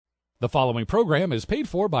The following program is paid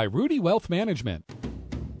for by Rudy Wealth Management.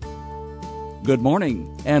 Good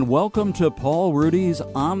morning, and welcome to Paul Rudy's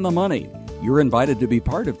On the Money. You're invited to be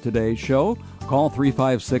part of today's show. Call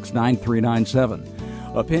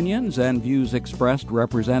 356-9397. Opinions and views expressed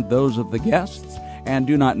represent those of the guests and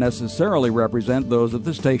do not necessarily represent those of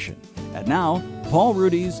the station. And now, Paul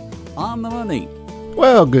Rudy's On the Money.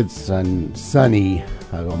 Well, good sunny,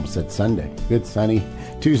 I almost said Sunday. Good sunny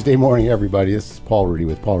Tuesday morning, everybody. This is Paul Rudy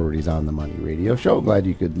with Paul Rudy's On the Money radio show. Glad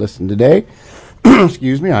you could listen today.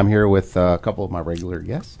 Excuse me, I'm here with a couple of my regular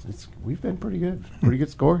guests. We've been pretty good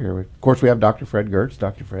score here. Of course, we have Dr. Fred Gertz.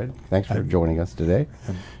 Dr. Fred, thanks for joining us today.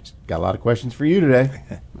 Got a lot of questions for you today.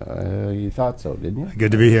 You thought so, didn't you?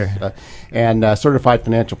 Good to be here. And Certified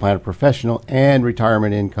Financial Planner Professional and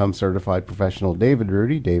Retirement Income Certified Professional David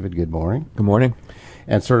Rudy. David, good morning. Good morning.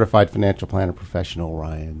 And Certified Financial Planner Professional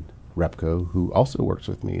Ryan Repko, who also works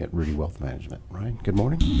with me at Rudy Wealth Management. Ryan, good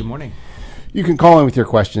morning. Good morning. You can call in with your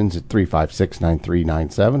questions at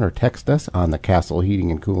 356-9397 or text us on the Castle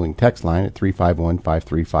Heating and Cooling text line at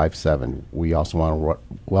 351-5357. We also want to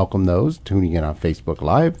welcome those tuning in on Facebook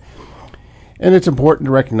Live. And it's important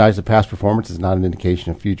to recognize that past performance is not an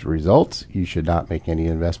indication of future results. You should not make any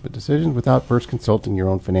investment decisions without first consulting your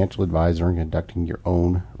own financial advisor and conducting your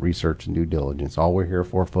own research and due diligence. All we're here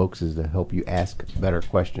for, folks, is to help you ask better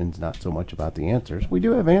questions, not so much about the answers. We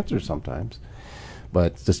do have answers sometimes,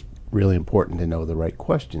 but it's just really important to know the right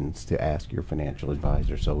questions to ask your financial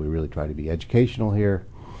advisor. So we really try to be educational here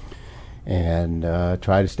and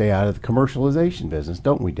try to stay out of the commercialization business,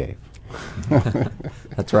 don't we, Dave?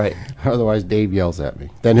 That's right. Otherwise, Dave yells at me.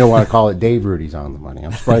 Then he'll want to call it Dave Rudy's On the Money.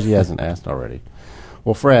 I'm surprised he hasn't asked already.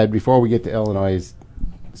 Well, Fred, before we get to Illinois'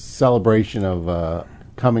 celebration of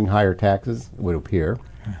coming higher taxes, it would appear,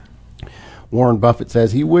 Warren Buffett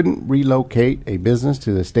says he wouldn't relocate a business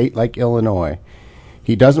to a state like Illinois.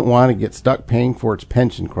 He doesn't want to get stuck paying for its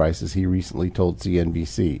pension crisis, he recently told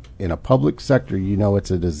CNBC. In a public sector, you know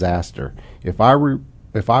it's a disaster. If I were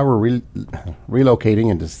relocating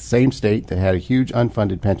into the same state that had a huge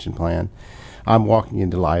unfunded pension plan, I'm walking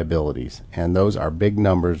into liabilities. And those are big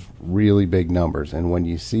numbers, really big numbers. And when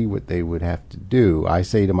you see what they would have to do, I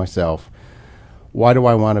say to myself, why do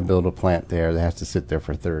I want to build a plant there that has to sit there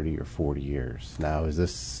for 30 or 40 years? Now, is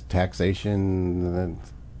this taxation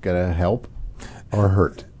going to help or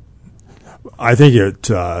hurt? I think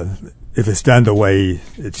if it's done the way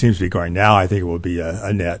it seems to be going now, I think it will be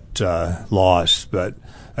a net loss. But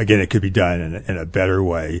again, it could be done in a better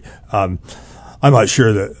way. I'm not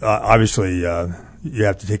sure that obviously you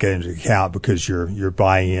have to take that into account because you're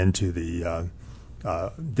buying into the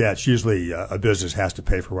debts. Usually, a business has to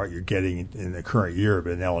pay for what you're getting in the current year.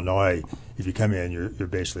 But in Illinois, if you come in, you're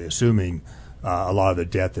basically assuming a lot of the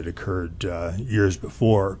debt that occurred years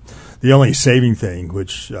before. The only saving thing,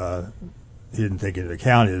 which he didn't take into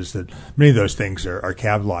account, is that many of those things are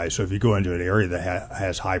capitalized. So if you go into an area that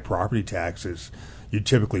has high property taxes, you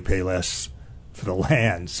typically pay less for the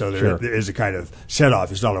land. So there is a kind of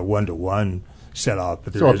set-off. It's not a one-to-one set-off.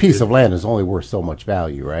 But so a piece of land is only worth so much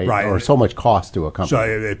value, right? Right. Or so much cost to a company.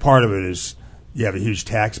 So part of it is you have a huge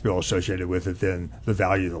tax bill associated with it, then the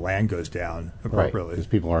value of the land goes down appropriately. Right, because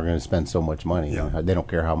people aren't going to spend so much money. Yeah. They don't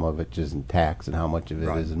care how much of it is in tax and how much of it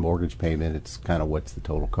is in mortgage payment. It's kind of what's the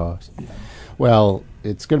total cost. Yeah. Well,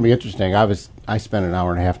 it's going to be interesting. I spent an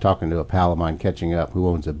hour and a half talking to a pal of mine catching up who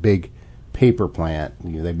owns a big paper plant.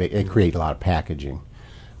 They create a lot of packaging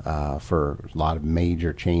for a lot of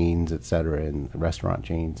major chains, et cetera, and restaurant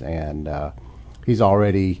chains. And he's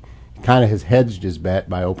already kind of has hedged his bet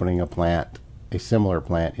by opening a similar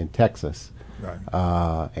plant in Texas. Right.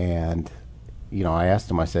 And, I asked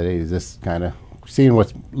him, I said, hey, is this kind of seeing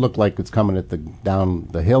what's looked like it's coming down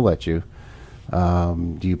the hill at you?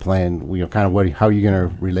 Do you plan, how are you going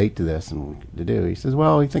to relate to this and to do? He says,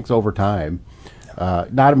 well, he thinks over time,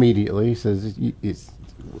 not immediately. He says,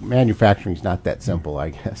 manufacturing's not that simple,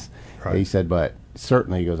 I guess. Right. He said, but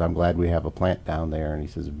certainly, he goes, I'm glad we have a plant down there. And he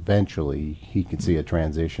says, eventually, he could see a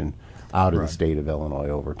transition out of the state of Illinois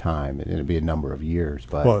over time. It'll be a number of years.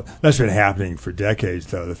 But that's been happening for decades,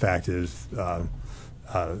 though. The fact is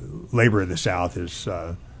labor in the South is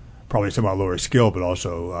probably somewhat lower skilled, but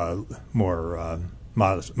also more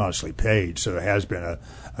modestly paid. So there has been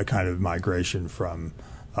a kind of migration from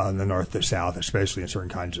the north to the south, especially in certain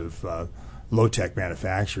kinds of low-tech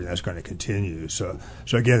manufacturing. That's going to continue. So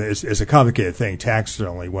again, it's a complicated thing. Tax is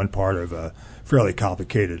only one part of a fairly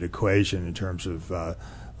complicated equation in terms of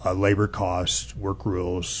labor costs, work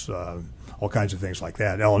rules, all kinds of things like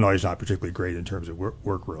that. And Illinois is not particularly great in terms of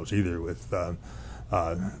work rules either, with the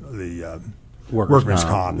workman's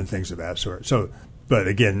comp and things of that sort. So, but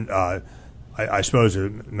again, I suppose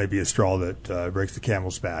it may be a straw that breaks the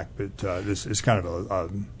camel's back, but this is kind of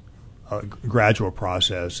a gradual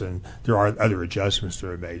process, and there are other adjustments that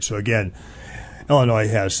are made. So again, Illinois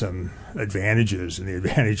has some advantages, and the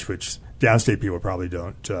advantage which downstate people probably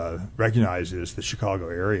don't recognize is the Chicago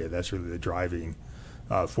area. That's really the driving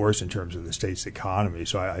force in terms of the state's economy.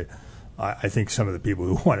 So I think some of the people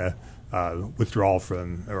who want to withdraw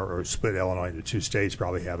from or split Illinois into two states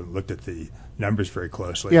probably haven't looked at the numbers very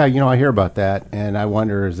closely. Yeah, I hear about that, and I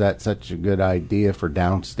wonder, is that such a good idea for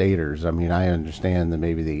downstaters? I mean, I understand that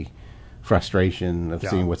maybe the frustration of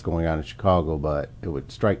seeing what's going on in Chicago, but it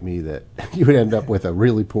would strike me that you would end up with a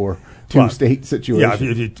really poor two-state situation.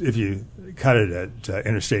 Yeah, if you cut it at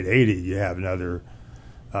Interstate 80, you have another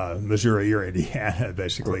Missouri or Indiana,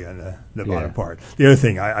 basically, on the bottom part. The other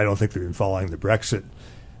thing, I don't think they've been following the Brexit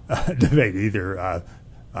debate either.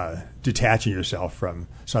 Detaching yourself from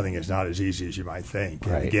something is not as easy as you might think.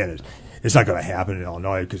 Right. And again, it's not going to happen in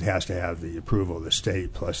Illinois because it has to have the approval of the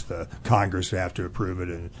state, plus the Congress would have to approve it,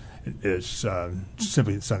 and it's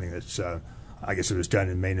simply something that's, I guess it was done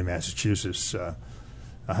in Maine and Massachusetts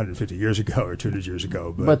 150 years ago or 200 years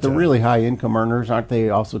ago. But the really high income earners, aren't they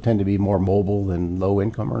also tend to be more mobile than low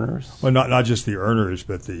income earners? Well, not just the earners,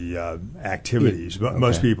 but the activities. Yeah.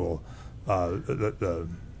 Most people, the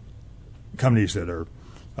companies that are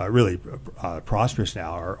really prosperous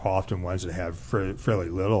now are often ones that have fairly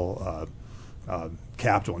little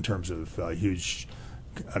capital in terms of huge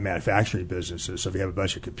manufacturing businesses. So if you have a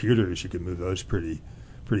bunch of computers, you can move those pretty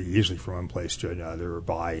easily from one place to another, or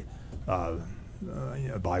buy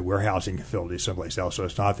warehousing facilities someplace else. So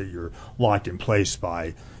it's not that you're locked in place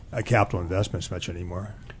by capital investments much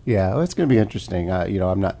anymore. Yeah, well, it's going to be interesting.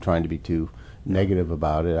 I'm not trying to be too negative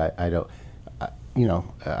about it. I don't.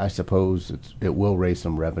 I suppose it will raise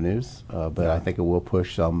some revenues, but I think it will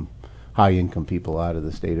push some high-income people out of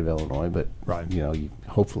the state of Illinois. But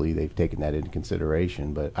hopefully they've taken that into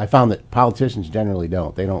consideration. But I found that politicians generally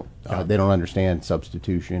don't. They don't. They don't understand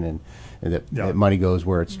substitution and that money goes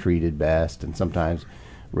where it's treated best. And sometimes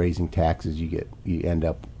raising taxes, you end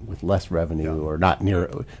up with less revenue, or not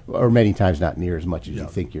near, or many times not near as much as you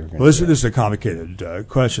think you're going to. Well, this is a complicated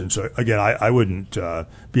question. So again, I wouldn't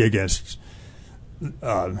be against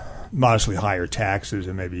modestly higher taxes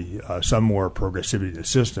and maybe some more progressivity in the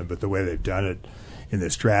system, but the way they've done it in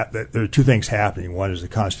this draft, there are two things happening. One is the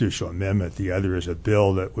constitutional amendment. The other is a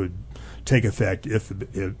bill that would take effect if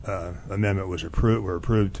the amendment was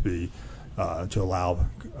approved to be to allow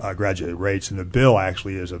graduated rates. And the bill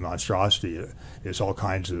actually is a monstrosity. It's all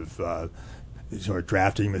kinds of sort of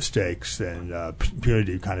drafting mistakes and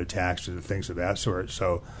punitive kind of taxes and things of that sort.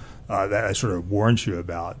 So that sort of warns you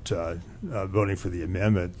about voting for the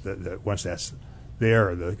amendment, that once that's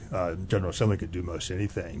there, the General Assembly could do most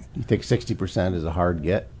anything. You think 60% is a hard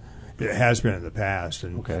get? It has been in the past.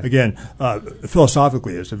 And again,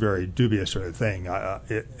 philosophically, it's a very dubious sort of thing.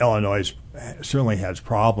 Illinois certainly has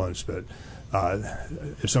problems, but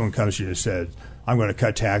if someone comes to you and said, I'm going to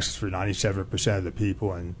cut taxes for 97% of the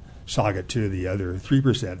people and saga to the other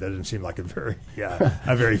 3%, doesn't seem like a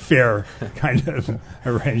very fair kind of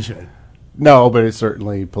arrangement. No, but it's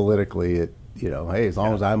certainly politically, hey, as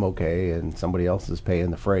long as I'm okay and somebody else is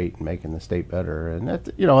paying the freight and making the state better, and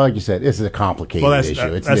that, like you said, this is a complicated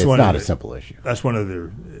issue. It's not a simple issue. That's one of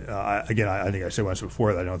the. Again, I think I said once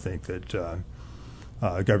before that I don't think that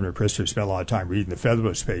Governor Pritzker spent a lot of time reading the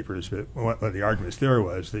Federalist Papers, but one of the arguments there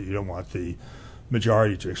was that you don't want the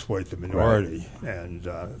majority to exploit the minority, and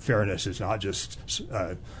fairness is not just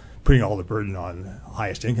putting all the burden on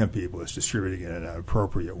highest income people; it's distributing it in an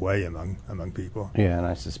appropriate way among people. Yeah, and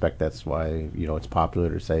I suspect that's why it's popular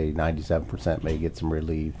to say 97% may get some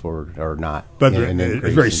relief or not. But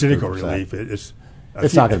it's very cynical relief. It's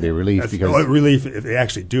not going to be relief because relief, if they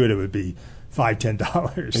actually do it, it would be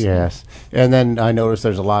 $5-10. Yes, and then I noticed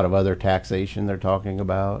there's a lot of other taxation they're talking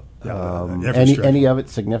about. Any of it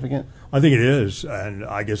significant? I think it is, and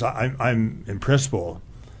I guess I'm in principle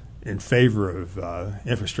in favor of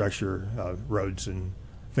infrastructure, roads and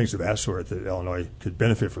things of that sort, that Illinois could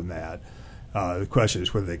benefit from that. The question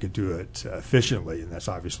is whether they could do it efficiently, and that's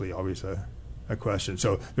obviously always a question.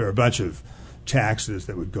 So there are a bunch of taxes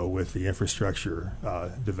that would go with the infrastructure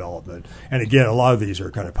development. And again, a lot of these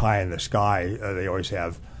are kind of pie in the sky. They always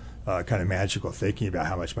have kind of magical thinking about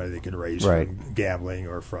how much money they can raise from gambling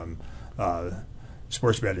or from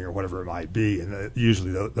sports betting or whatever it might be, and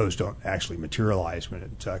usually those don't actually materialize when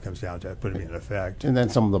it comes down to putting it in effect. And then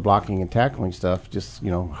some of the blocking and tackling stuff, just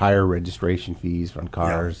higher registration fees on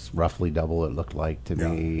cars, roughly double it looked like to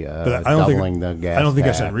me. But doubling the gas. I don't think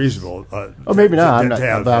tax. that's unreasonable. Maybe not. To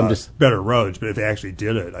have better roads, but if they actually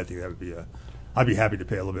did it, I think that would be I'd be happy to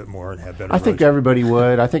pay a little bit more and have better. I think everybody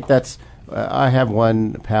would. I think that's. I have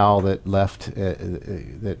one pal that left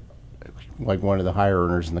that, like one of the higher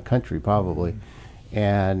earners in the country, probably,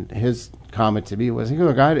 and his comment to me was,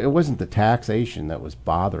 "Look, it wasn't the taxation that was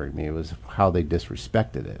bothering me; it was how they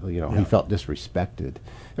disrespected it. He felt disrespected.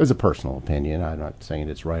 It was a personal opinion. I'm not saying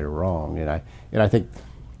it's right or wrong, and I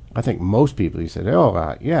think most people, you said,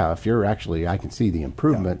 if you're actually, I can see the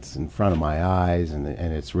improvements in front of my eyes, and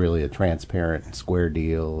it's really a transparent, square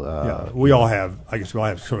deal. We all have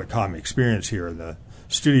sort of common experience here in the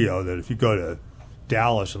studio that if you go to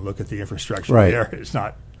Dallas and look at the infrastructure there, it's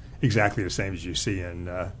not exactly the same as you see in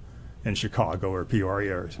Chicago or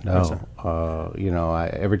Peoria.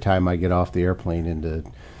 Every time I get off the airplane into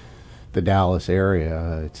the Dallas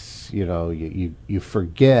area, it's you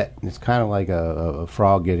forget. It's kind of like a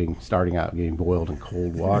frog starting out getting boiled in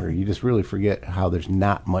cold water. You just really forget how there's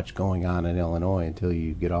not much going on in Illinois until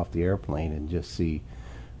you get off the airplane and just see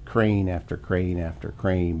crane after crane after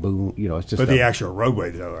crane. Boom, it's just. But the actual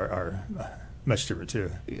roadways though are much different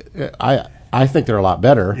too. I think they're a lot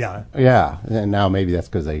better. Yeah. And now maybe that's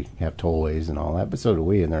because they have tollways and all that, but so do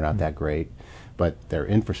we, and they're not that great. But their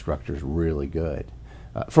infrastructure is really good.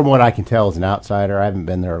 From what I can tell as an outsider, I haven't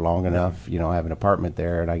been there long enough. I have an apartment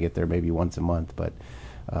there, and I get there maybe once a month. But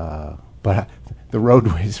the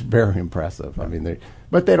roadways are very impressive. I mean,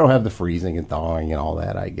 but they don't have the freezing and thawing and all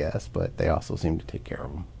that, I guess. But they also seem to take care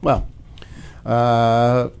of them well.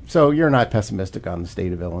 So you're not pessimistic on the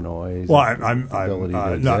state of Illinois? Well, I'm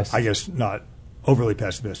not. I guess not overly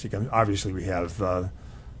pessimistic. I mean, obviously, we have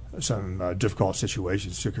some difficult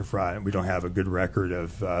situations to confront, and we don't have a good record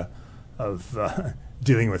of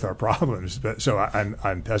dealing with our problems. But so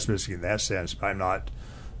I'm pessimistic in that sense. But I'm not.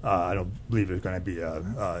 I don't believe there's going to be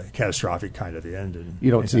a catastrophic kind of end.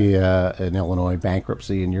 You don't see an Illinois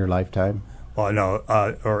bankruptcy in your lifetime? Well, no.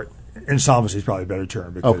 Or insolvency is probably a better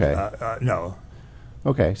term. Because, no.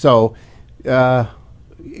 Okay. So I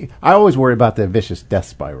always worry about the vicious death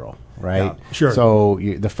spiral, right? Yeah, sure. So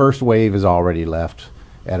the first wave is already left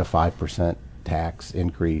at a 5% tax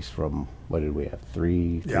increase from, what did we have,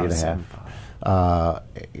 3.5?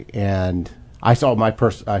 And I saw a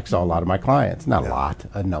lot of my clients, not a lot,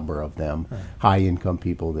 a number of them, high income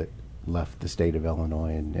people that left the state of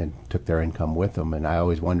Illinois and took their income with them. And I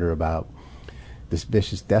always wonder about this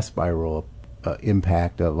vicious death spiral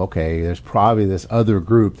impact of, there's probably this other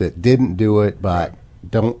group that didn't do it, but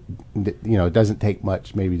it doesn't take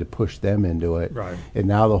much maybe to push them into it. Right. And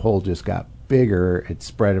now the hole just got bigger. It's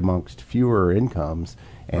spread amongst fewer incomes.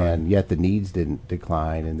 And yet the needs didn't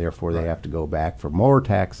decline, and therefore they have to go back for more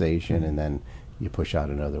taxation, and then you push out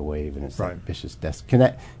another wave, and it's like vicious death. Can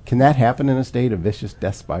that happen in a state, a vicious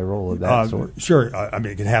death spiral of that sort? Sure. I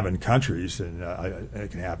mean, it can happen in countries, and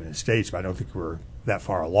it can happen in states, but I don't think we're that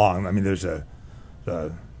far along. I mean, there's a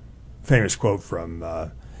famous quote from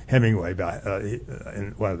Hemingway about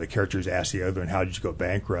and one of the characters asked the other one, "How did you go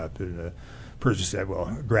bankrupt?" And the person said,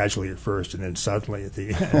 "Well, gradually at first, and then suddenly at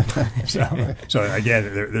the end." so again,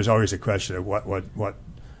 there's always a question of what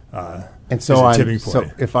and so is a tipping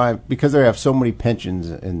point. So because they have so many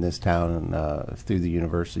pensions in this town through the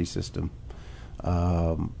university system,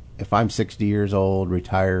 if I'm 60 years old,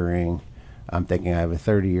 retiring, I'm thinking I have a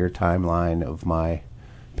 30-year timeline of my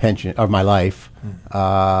pension of my life.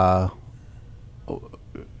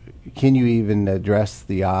 Can you even address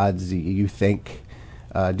the odds? You think?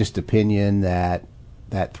 Just opinion that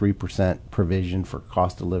 3% provision for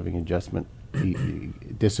cost of living adjustment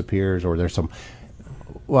disappears, or there's some.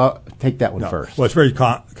 Well, take that one first. Well, it's very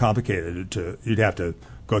complicated. You'd have to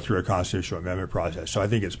go through a constitutional amendment process. So I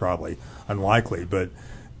think it's probably unlikely. But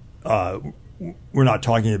we're not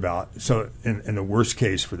talking about. So in the worst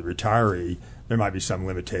case for the retiree, there might be some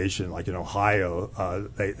limitation. Like in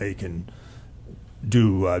Ohio, they can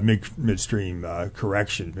do midstream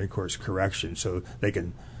correction, mid-course correction, so they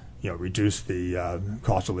can, reduce the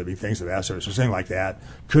cost of living, things of that sort. So something like that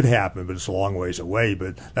could happen, but it's a long ways away.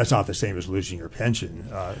 But that's not the same as losing your pension.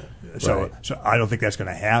 So I don't think that's going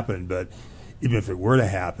to happen. But even if it were to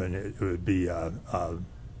happen, it would be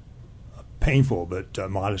painful but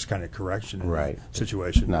modest kind of correction in the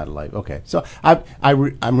situation. Not a life. Okay. So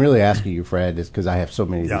I'm really asking you, Fred, is because I have so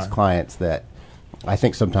many of these clients that I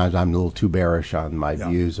think sometimes I'm a little too bearish on my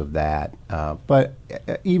views of that. But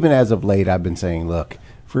even as of late, I've been saying, look,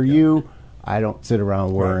 for you, I don't sit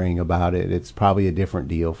around worrying about it. It's probably a different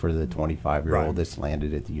deal for the 25-year-old that's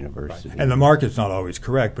landed at the university. Right. And the market's not always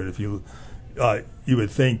correct, but if you would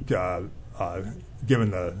think, given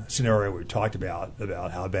the scenario we talked about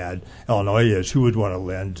how bad Illinois is, who would want to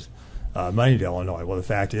lend money to Illinois. Well, the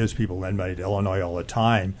fact is people lend money to Illinois all the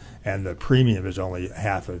time, and the premium is only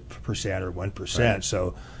 0.5% or 1%. Right.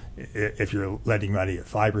 So if you're lending money at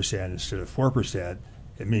 5% instead of 4%,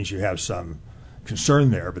 it means you have some concern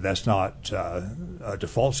there, but that's not a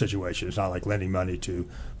default situation. It's not like lending money to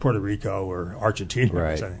Puerto Rico or Argentina.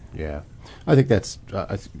 Right. Yeah, I think that's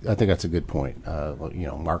a good point.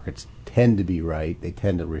 Markets tend to be right. They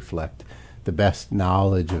tend to reflect the best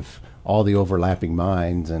knowledge of all the overlapping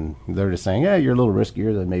mines, and they're just saying, yeah, you're a little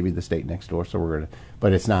riskier than maybe the state next door, so we're going to.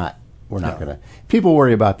 But it's not. We're not going to. People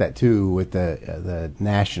worry about that too with the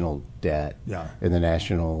national debt and the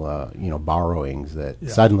national borrowings that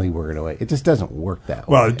suddenly we're going to. It just doesn't work that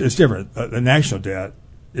way. Well, it's different. The national debt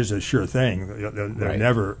is a sure thing. There'll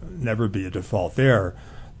never be a default there.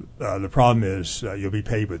 The problem is you'll be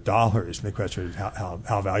paid with dollars, and the question is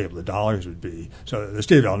how valuable the dollars would be. So the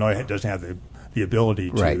state of Illinois doesn't have the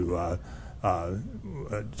ability to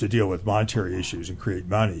deal with monetary issues and create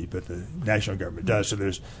money, but the national government does. So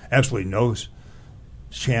there's absolutely no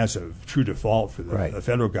chance of true default for the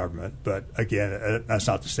federal government. But again, that's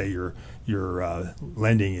not to say your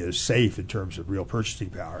lending is safe in terms of real purchasing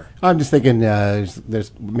power. I'm just thinking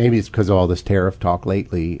there's maybe it's because of all this tariff talk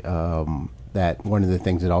lately. That one of the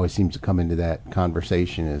things that always seems to come into that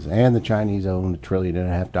conversation is, and the Chinese own $1.5 trillion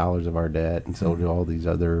of our debt, and so do all these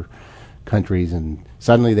other countries, and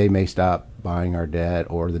suddenly they may stop buying our debt,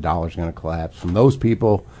 or the dollar's going to collapse. From those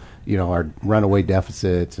people, our runaway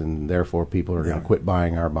deficits, and therefore people are going to quit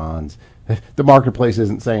buying our bonds. The marketplace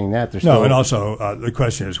isn't saying that. And also the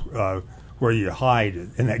question is where you hide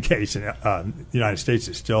in that case. And the United States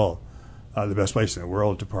is still the best place in the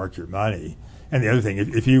world to park your money. And the other thing,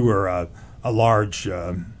 if you were a large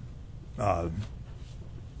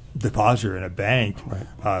depositor in a bank,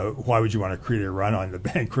 why would you want to create a run on the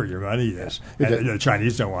bank where your money is? And the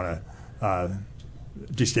Chinese don't want to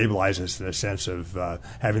destabilize us in a sense of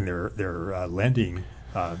having their lending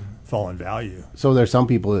fall in value. So there's some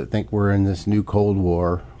people that think we're in this new Cold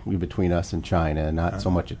War between us and China, not so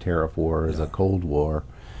much a tariff war as a Cold War.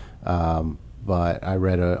 But I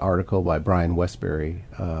read an article by Brian Westbury,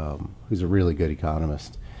 who's a really good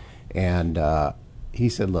economist, and he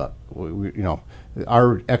said, "Look,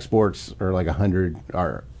 our exports are like 100,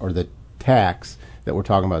 or the tax that we're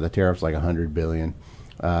talking about, the tariffs like 100 billion.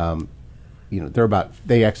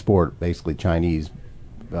 They export basically Chinese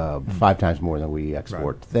 5 times more than we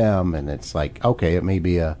export to them, and it's like, okay, it may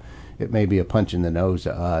be a punch in the nose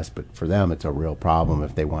to us, but for them it's a real problem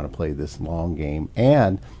if they want to play this long game."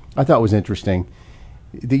 And I thought it was interesting.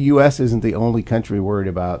 The U.S. isn't the only country worried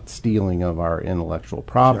about stealing of our intellectual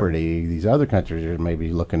property. Sure. These other countries are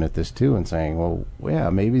maybe looking at this too and saying, "Well, yeah,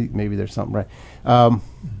 maybe there's something right."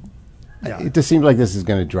 It just seems like this is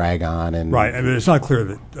going to drag on, and I mean, it's not clear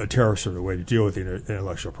that tariffs are the way to deal with the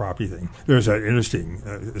intellectual property thing. There's an interesting,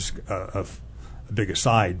 a big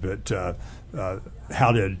aside, but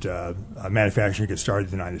how did manufacturing get started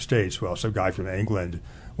in the United States? Well, some guy from England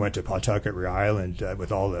went to Pawtucket, Rhode Island, with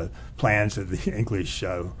all the plans of the English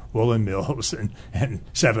woolen mills and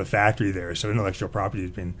set up a factory there. So intellectual property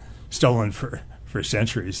has been stolen for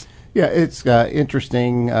centuries. Yeah, it's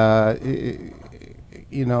interesting. I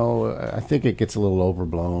think it gets a little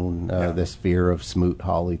overblown, this fear of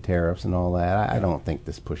Smoot-Hawley tariffs and all that. I don't think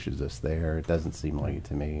this pushes us there. It doesn't seem like it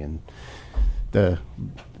to me. And the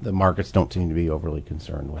markets don't seem to be overly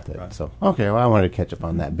concerned with it. Right. So, okay, well, I wanted to catch up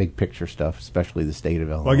on that big picture stuff, especially the state of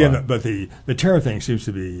Illinois. Well, again, but the tariff thing seems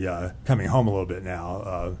to be coming home a little bit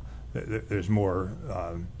now. There's more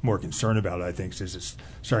concern about it, I think, since it's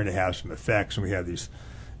starting to have some effects. And we have these.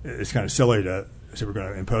 It's kind of silly to say we're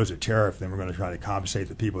going to impose a tariff, then we're going to try to compensate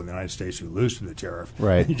the people in the United States who lose from the tariff.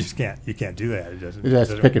 Right. You just can't. You can't do that.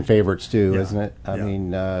 That's picking favorites too, isn't it? I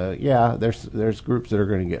mean, there's groups that are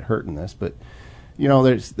going to get hurt in this, but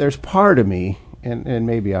there's part of me, and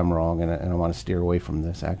maybe I'm wrong, and I want to steer away from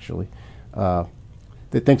this actually,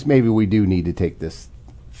 that thinks maybe we do need to take this.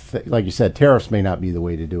 Like you said, tariffs may not be the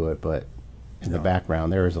way to do it, but in the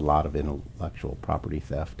background there is a lot of intellectual property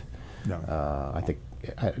theft. I think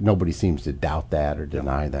nobody seems to doubt that or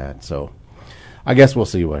deny that. So I guess we'll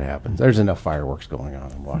see what happens. There's enough fireworks going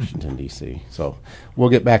on in Washington, D.C. So we'll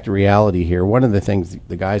get back to reality here. One of the things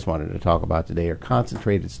the guys wanted to talk about today are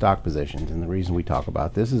concentrated stock positions. And the reason we talk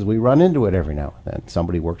about this is we run into it every now and then.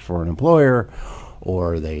 Somebody works for an employer,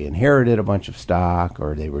 or they inherited a bunch of stock,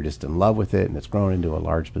 or they were just in love with it and it's grown into a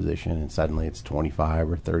large position, and suddenly it's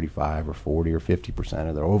 25 or 35 or 40 or 50%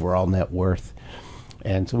 of their overall net worth.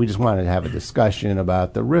 And so we just wanted to have a discussion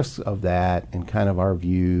about the risks of that and kind of our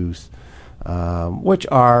views, which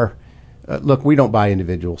are look, we don't buy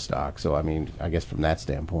individual stocks, so I mean, I guess from that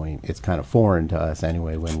standpoint, it's kind of foreign to us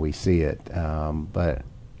anyway when we see it. But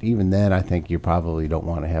even then, I think you probably don't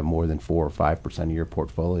want to have more than 4 or 5% of your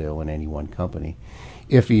portfolio in any one company,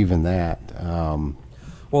 if even that.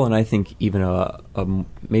 Well, and I think even a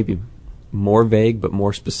maybe more vague but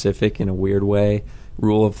more specific in a weird way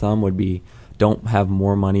rule of thumb would be don't have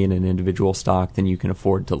more money in an individual stock than you can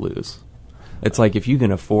afford to lose. It's like if you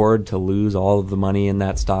can afford to lose all of the money in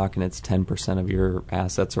that stock and it's 10% of your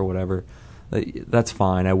assets or whatever, that's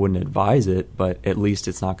fine. I wouldn't advise it, but at least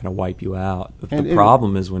it's not going to wipe you out. The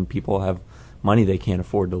problem is when people have money they can't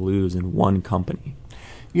afford to lose in one company.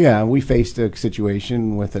 Yeah, we faced a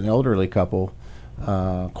situation with an elderly couple,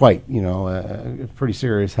 pretty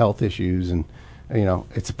serious health issues, and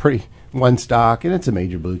it's a pretty one stock, and it's a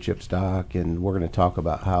major blue chip stock, and we're going to talk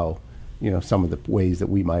about how some of the ways that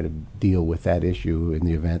we might have deal with that issue in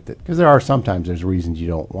the event that, because there's reasons you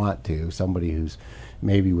don't want to. Somebody who's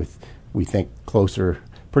maybe we think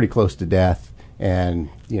pretty close to death, and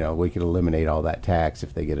we could eliminate all that tax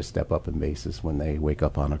if they get a step up in basis when they wake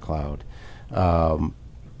up on a cloud.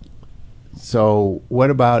 So what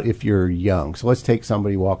about if you're young? So let's take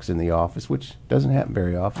somebody who walks in the office, which doesn't happen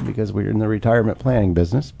very often because we're in the retirement planning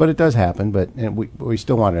business, but it does happen, and we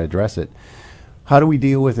still want to address it. How do we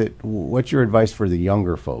deal with it? What's your advice for the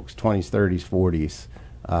younger folks, 20s, 30s,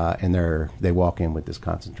 40s, and they walk in with this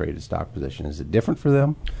concentrated stock position? Is it different for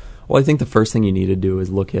them? Well, I think the first thing you need to do is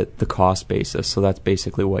look at the cost basis. So that's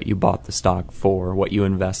basically what you bought the stock for, what you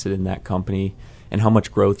invested in that company, and how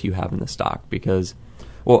much growth you have in the stock. Because,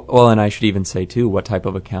 well, and I should even say, too, what type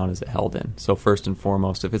of account is it held in? So first and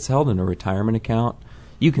foremost, if it's held in a retirement account,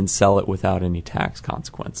 you can sell it without any tax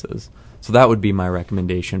consequences. So that would be my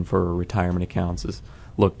recommendation for retirement accounts is,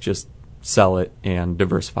 look, just sell it and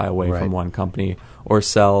diversify away from one company, or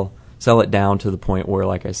sell it down to the point where,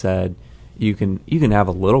 like I said, you can have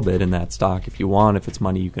a little bit in that stock if you want, if it's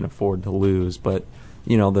money you can afford to lose. But,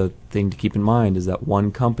 the thing to keep in mind is that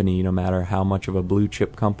one company, no matter how much of a blue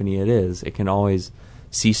chip company it is, it can always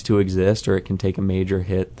cease to exist, or it can take a major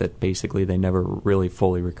hit that basically they never really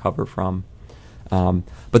fully recover from.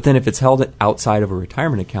 But then if it's held outside of a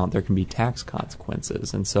retirement account, there can be tax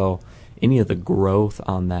consequences. And so any of the growth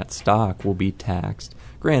on that stock will be taxed,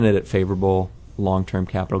 granted at favorable long-term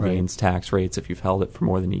capital gains tax rates if you've held it for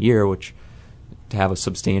more than a year, which to have a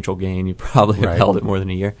substantial gain, you probably have held it more than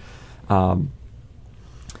a year.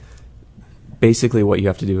 Basically what you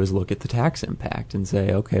have to do is look at the tax impact and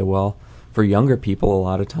say, okay, well, for younger people, a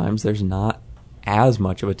lot of times there's not as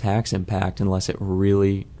much of a tax impact unless it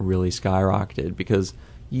really, really skyrocketed. Because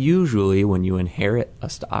usually when you inherit a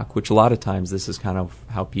stock, which a lot of times this is kind of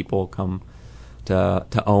how people come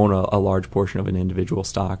to own a large portion of an individual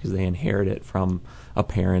stock, is they inherit it from a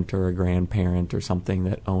parent or a grandparent or something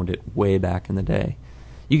that owned it way back in the day.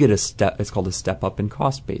 You get it's called a step up in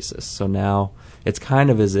cost basis. So now it's kind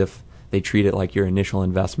of as if they treat it like your initial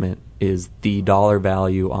investment is the dollar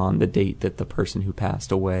value on the date that the person who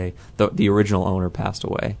passed away, the original owner passed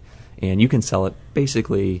away. And you can sell it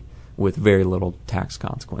basically with very little tax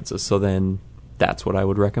consequences. So then that's what I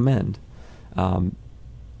would recommend.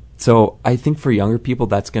 So I think for younger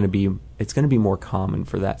people, it's going to be more common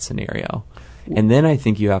for that scenario. And then I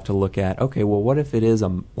think you have to look at, okay, well, what if it is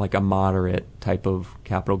like a moderate type of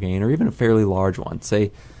capital gain, or even a fairly large one?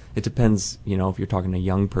 Say, it depends, if you're talking a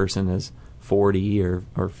young person is 40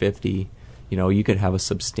 or 50, you could have a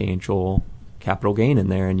substantial capital gain in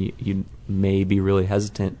there, and you may be really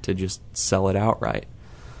hesitant to just sell it outright.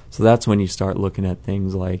 So that's when you start looking at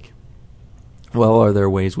things like, well, are there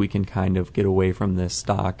ways we can kind of get away from this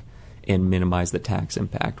stock and minimize the tax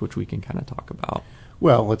impact, which we can kind of talk about?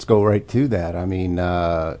 Well, let's go right to that. I mean,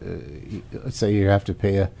 let's say you have to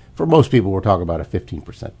pay for most people, we're talking about a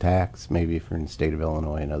 15% tax. Maybe if you're in the state of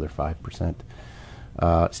Illinois, another 5%.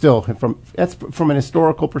 Still, from an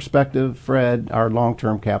historical perspective, Fred, our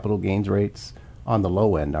long-term capital gains rates on the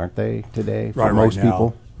low end, aren't they today for most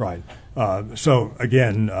people? Right. So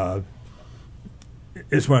again,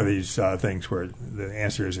 it's one of these things where the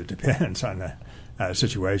answer is it depends on the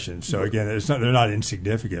situation. So again, they're not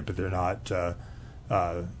insignificant, but they're not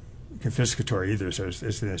confiscatory either. So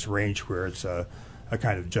it's in this range where it's a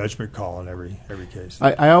kind of judgment call in every case.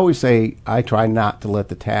 I always say I try not to let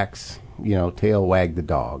the tax tail wag the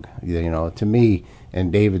dog. To me,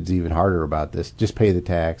 and David's even harder about this, just pay the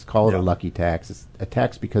tax, call it a lucky tax. It's a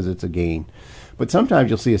tax because it's a gain. But sometimes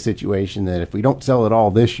you'll see a situation that if we don't sell it all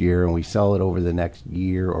this year and we sell it over the next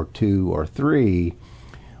year or 2 or 3,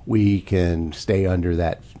 we can stay under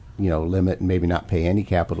that limit and maybe not pay any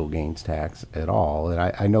capital gains tax at all. And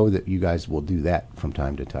I know that you guys will do that from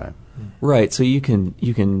time to time. Right. So you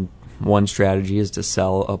can one strategy is to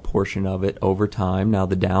sell a portion of it over time. Now,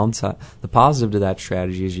 the positive to that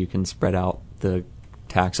strategy is you can spread out the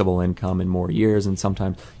taxable income in more years, and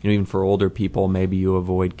sometimes, even for older people, maybe you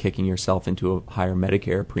avoid kicking yourself into a higher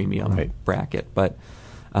Medicare premium bracket. But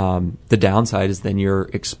the downside is then you're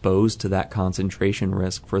exposed to that concentration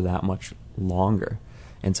risk for that much longer.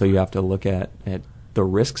 And so you have to look at the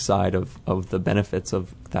risk side of the benefits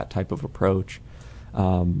of that type of approach.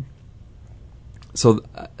 So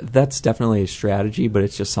that's definitely a strategy, but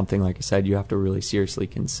it's just something, like I said, you have to really seriously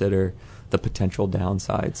consider the potential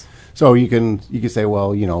downsides. So you can say,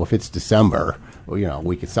 well, if it's December,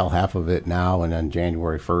 we could sell half of it now, and then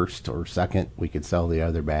January 1st or 2nd, we could sell the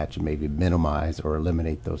other batch and maybe minimize or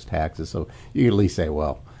eliminate those taxes. So you can at least say,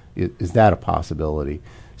 well, is that a possibility?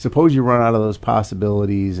 Suppose you run out of those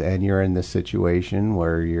possibilities and you're in this situation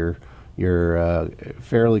where you're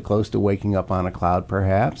fairly close to waking up on a cloud,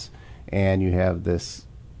 perhaps, and you have this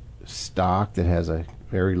stock that has a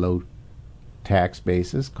very low cost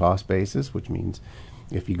basis, which means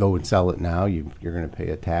if you go and sell it now, you're going to pay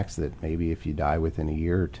a tax that maybe if you die within a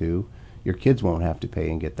year or two, your kids won't have to pay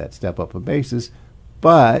and get that step up of basis.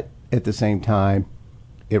 But at the same time,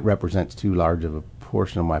 it represents too large of a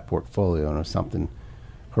portion of my portfolio, and if something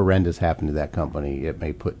horrendous happened to that company, it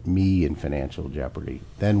may put me in financial jeopardy.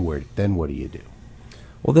 Then what do you do?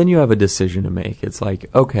 Well, then you have a decision to make. It's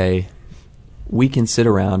like, okay, we can sit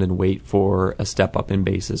around and wait for a step up in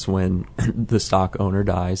basis when the stock owner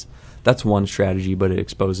dies. That's one strategy, but it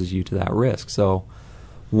exposes you to that risk. So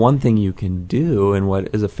one thing you can do, and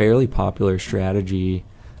what is a fairly popular strategy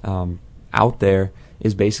out there,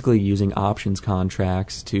 is basically using options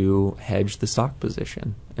contracts to hedge the stock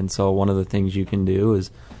position. And so one of the things you can do is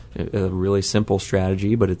a really simple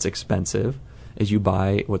strategy, but it's expensive, is you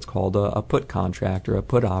buy what's called a put contract or a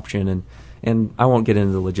put option. And I won't get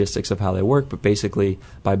into the logistics of how they work, but basically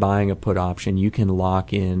by buying a put option, you can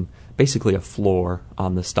lock in basically a floor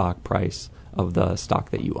on the stock price of the stock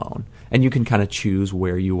that you own. And you can kind of choose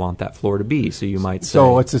where you want that floor to be. So you might say...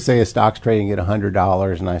 So let's just say a stock's trading at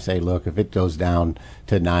 $100, and I say, look, if it goes down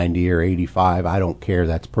to 90 or 85, I don't care.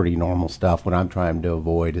 That's pretty normal stuff. What I'm trying to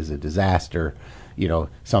avoid is a disaster,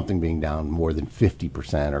 something being down more than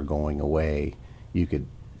 50% or going away. You could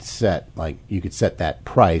set that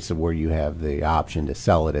price of where you have the option to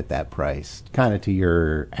sell it at that price, kind of to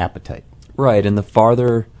your appetite. Right, and the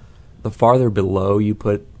farther below you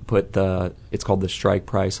put it's called the strike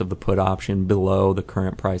price of the put option below the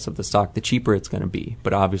current price of the stock, the cheaper it's going to be.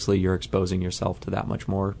 But obviously you're exposing yourself to that much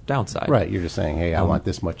more downside. Right, you're just saying, hey, I want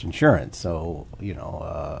this much insurance. So,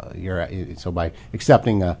 so by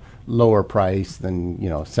accepting a lower price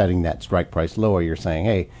than, setting that strike price lower, you're saying,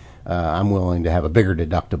 hey, I'm willing to have a bigger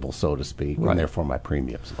deductible, so to speak, and therefore my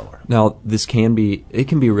premium's lower. Now, it can be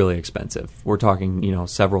really expensive. We're talking,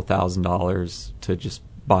 several $1,000s to just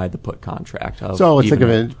buy the put contract. So let's think of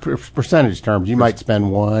it in percentage terms. You might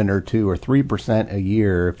spend 1 or 2 or 3% a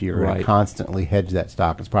year if you're going to constantly hedge that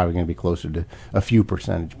stock. It's probably going to be closer to a few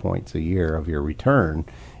percentage points a year of your return,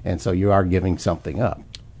 and so you are giving something up.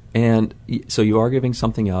 And so you are giving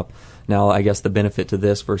something up. Now, I guess the benefit to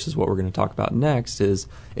this versus what we're going to talk about next is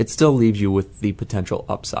it still leaves you with the potential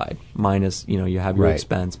upside. Minus, you have your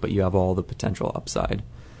expense, but you have all the potential upside.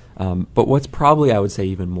 But what's probably, I would say,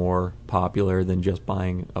 even more popular than just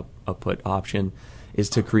buying a put option is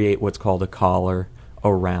to create what's called a collar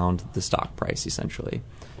around the stock price, essentially.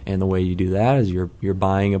 And the way you do that is you're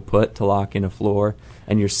buying a put to lock in a floor,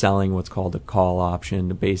 and you're selling what's called a call option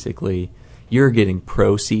to basically... You're getting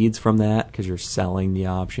proceeds from that because you're selling the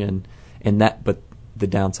option, but the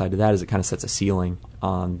downside to that is it kind of sets a ceiling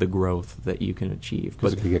on the growth that you can achieve.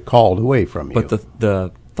 Because it can get called away from you. But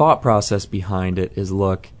the thought process behind it is,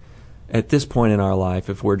 look, at this point in our life,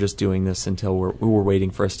 if we're just doing this until we're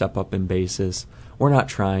waiting for a step up in basis, we're not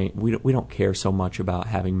trying. We don't care so much about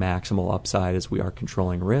having maximal upside as we are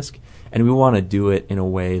controlling risk, and we want to do it in a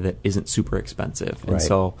way that isn't super expensive. And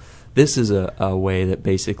so this is a way that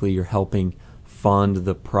basically you're helping fund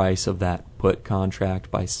the price of that put contract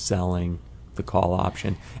by selling the call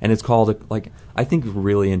option. And it's called, I think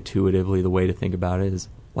really intuitively the way to think about it is,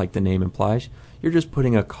 like the name implies, you're just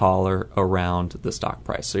putting a collar around the stock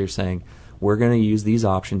price. So you're saying, we're going to use these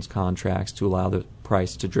options contracts to allow the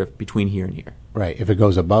price to drift between here and here. Right. If it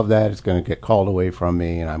goes above that, it's going to get called away from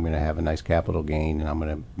me, and I'm going to have a nice capital gain, and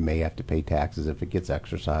I'm may have to pay taxes if it gets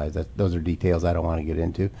exercised. Those are details I don't want to get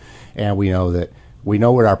into. And we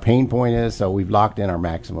know what our pain point is, so we've locked in our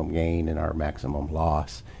maximum gain and our maximum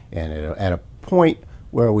loss. And at a point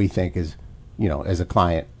where we think is, as a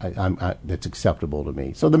client, that's acceptable to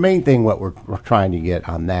me. So the main thing what we're trying to get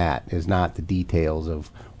on that is not the details of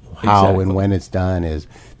how Exactly. and when it's done is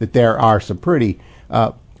that there are some pretty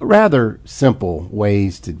rather simple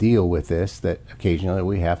ways to deal with this that occasionally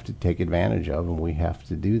we have to take advantage of, and we have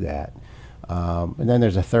to do that. And then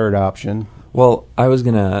there's a third option. Well, I was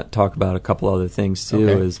going to talk about a couple other things too.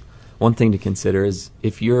 Okay. Is one thing to consider is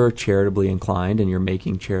if you're charitably inclined and you're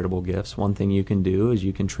making charitable gifts, one thing you can do is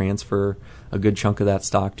you can transfer a good chunk of that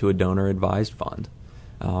stock to a donor-advised fund.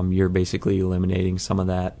 You're basically eliminating some of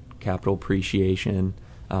that capital appreciation,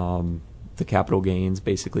 the capital gains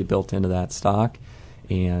basically built into that stock,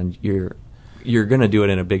 and you're going to do it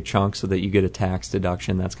in a big chunk so that you get a tax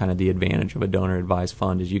deduction. That's kind of the advantage of a donor-advised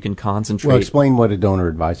fund is you can concentrate. Well, explain what a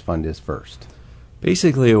donor-advised fund is first.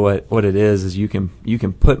 Basically, what it is you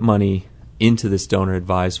can put money into this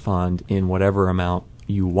donor-advised fund in whatever amount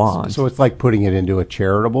you want. So it's like putting it into a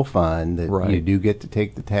charitable fund that Right. you do get to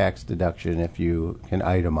take the tax deduction if you can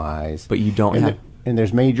itemize. But you don't and have... And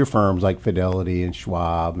there's major firms like Fidelity and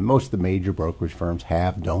Schwab, and most of the major brokerage firms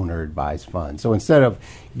have donor-advised funds. So instead of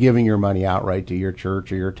giving your money outright to your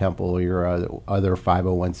church or your temple or your other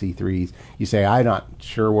 501c3s, you say, I'm not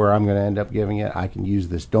sure where I'm going to end up giving it. I can use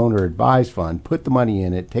this donor-advised fund, put the money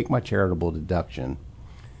in it, take my charitable deduction.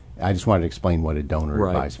 I just wanted to explain what a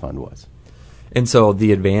donor-advised fund was. And so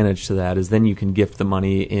the advantage to that is then you can gift the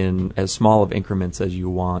money in as small of increments as you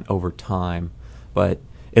want over time. But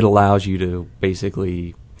it allows you to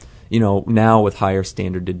basically, now with higher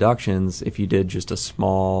standard deductions, if you did just a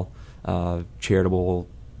small charitable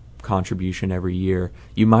contribution every year,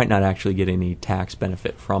 you might not actually get any tax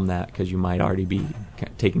benefit from that because you might already be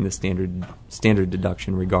taking the standard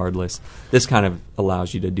deduction regardless. This kind of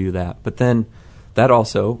allows you to do that. But then that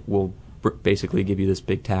also will basically give you this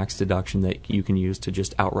big tax deduction that you can use to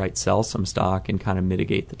just outright sell some stock and kind of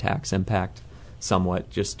mitigate the tax impact somewhat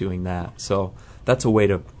just doing that. So that's a way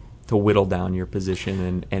to whittle down your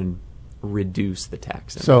position and reduce the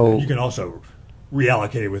tax impact. So You can also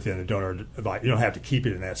reallocate it within a donor advised. You don't have to keep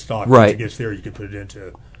it in that stock. Right. Once it gets there, you can put it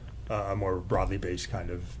into a more broadly based kind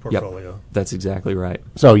of portfolio. Yep, that's exactly right.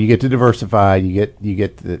 So you get to diversify. You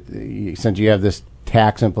get since you have this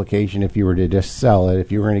tax implication. If you were to just sell it,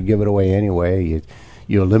 if you were going to give it away anyway,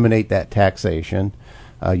 you eliminate that taxation.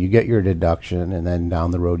 You get your deduction, and then down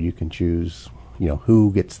the road you can choose,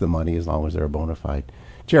 who gets the money as long as they're a bona fide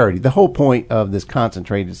charity. The whole point of this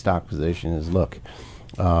concentrated stock position is, look,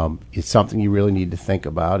 it's something you really need to think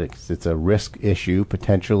about. It's a risk issue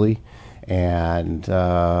potentially, and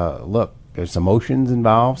look, there's emotions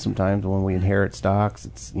involved. Sometimes when we inherit stocks,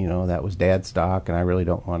 it's that was Dad's stock, and I really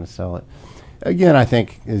don't want to sell it. Again, I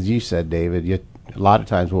think, as you said, David, a lot of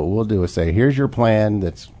times what we'll do is say, here's your plan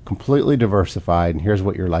that's completely diversified, and here's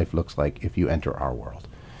what your life looks like if you enter our world.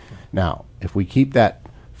 Now, if we keep that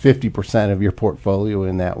 50% of your portfolio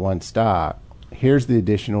in that one stock, here's the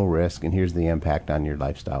additional risk, and here's the impact on your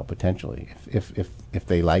lifestyle potentially. If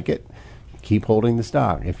they like it, keep holding the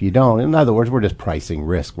stock. If you don't, in other words, we're just pricing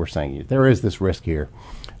risk. We're saying there is this risk here,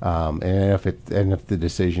 and if the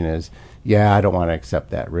decision is, yeah, I don't want to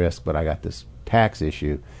accept that risk, but I got this tax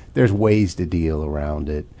issue, there's ways to deal around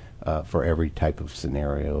it for every type of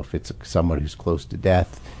scenario. If it's someone who's close to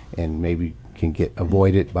death and maybe can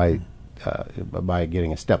avoid it by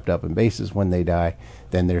getting a stepped up in basis when they die,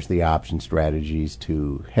 then there's the option strategies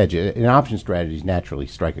to hedge it. And option strategies naturally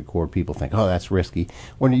strike a chord. People think, oh, that's risky.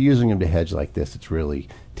 When you're using them to hedge like this, it's really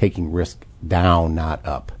taking risk down, not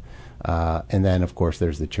up. And then, of course,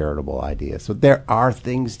 there's the charitable idea. So there are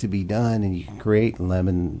things to be done, and you can create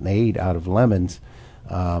lemonade out of lemons.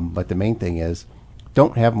 But the main thing is,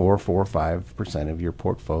 don't have more 4 or 5% of your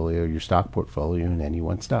portfolio, your stock portfolio, in any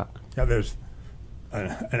one stock. Now, there's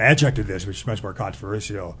an adjunct to this, which is much more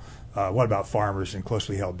controversial. What about farmers and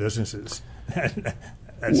closely held businesses?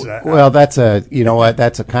 That's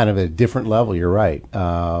a kind of a different level. You're right.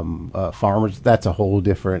 Farmers, that's a whole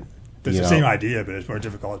different. It's the same idea, but it's more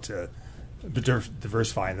difficult to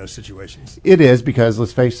diversify in those situations. It is, because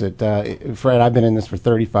let's face it, Fred, I've been in this for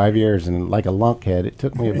 35 years, and like a lunkhead, it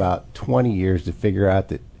took me about 20 years to figure out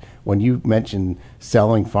that when you mention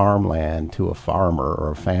selling farmland to a farmer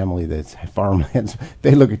or a family that's farmlands,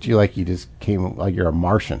 they look at you like you just came, like you're a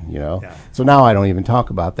Martian, Yeah. So now I don't even talk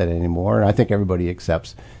about that anymore, and I think everybody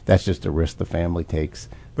accepts that's just a risk the family takes.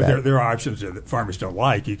 But there are options that farmers don't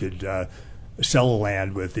like. You could sell the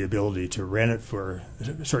land with the ability to rent it for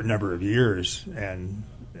a certain number of years, and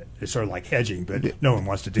it's sort of like hedging, but no one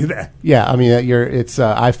wants to do that. Yeah, I mean,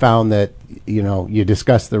 I found that you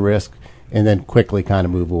discuss the risk and then quickly kind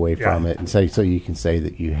of move away from it and say, so you can say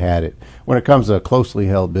that you had it. When it comes to a closely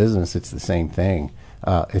held business, it's the same thing.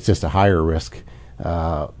 It's just a higher risk,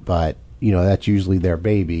 but that's usually their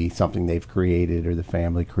baby, something they've created or the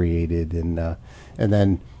family created, and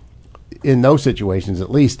then in those situations,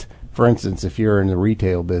 at least, for instance, if you're in the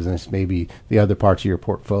retail business, maybe the other parts of your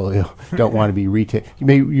portfolio don't want to be retail.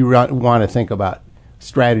 You want to think about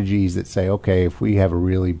strategies that say, okay, if we have a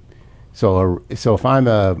really so if I'm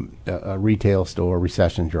a retail store,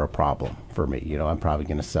 recessions are a problem for me. I'm probably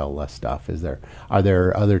going to sell less stuff. Are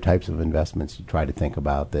there other types of investments you try to think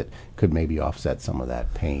about that could maybe offset some of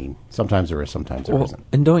that pain? Sometimes there is, sometimes there isn't.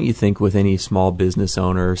 And don't you think with any small business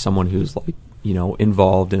owner, someone who's like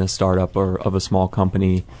involved in a startup or of a small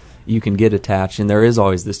company, you can get attached, and there is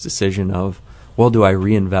always this decision of, well, do I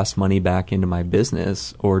reinvest money back into my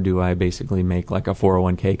business, or do I basically make like a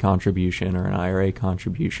 401k contribution or an IRA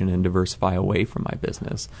contribution and diversify away from my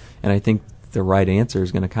business? And I think the right answer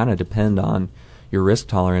is going to kind of depend on your risk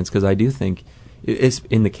tolerance, because I do think it's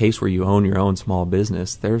in the case where you own your own small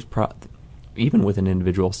business, there's even with an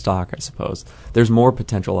individual stock, I suppose, there's more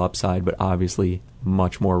potential upside, but obviously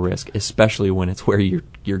much more risk, especially when it's where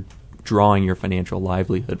you're drawing your financial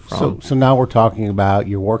livelihood from. So now we're talking about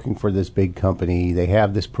you're working for this big company. They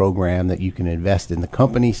have this program that you can invest in the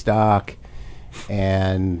company stock,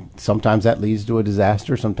 and sometimes that leads to a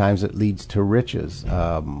disaster. Sometimes it leads to riches.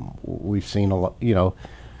 We've seen a lot.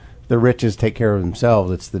 The riches take care of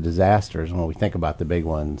themselves. It's the disasters. When we think about the big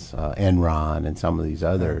ones, Enron and some of these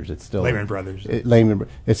others, it's still Lehman Brothers.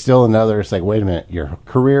 It's still another. It's like, wait a minute, your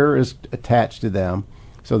career is attached to them.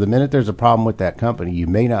 So the minute there's a problem with that company, you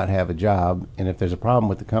may not have a job. And if there's a problem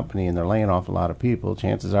with the company and they're laying off a lot of people,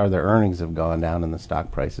 chances are their earnings have gone down and the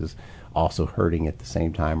stock prices also hurting at the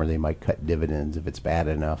same time, or they might cut dividends if it's bad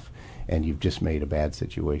enough and you've just made a bad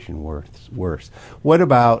situation worse. What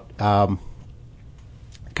about kind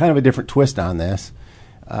of a different twist on this,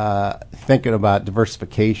 thinking about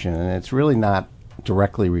diversification, and it's really not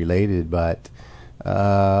directly related, but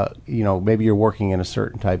maybe you're working in a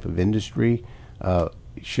certain type of industry.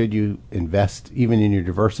 Should you invest even in your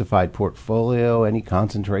diversified portfolio? Any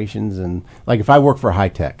concentrations? And like if I work for a high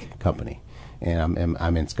tech company and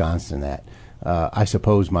I'm ensconced in that, I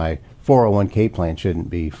suppose my 401k plan shouldn't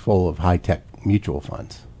be full of high tech mutual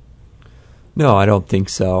funds. No, I don't think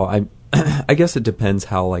so. I guess it depends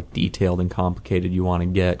how like detailed and complicated you want to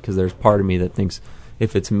get, because there's part of me that thinks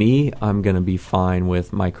if it's me, I'm going to be fine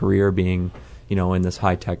with my career being, in this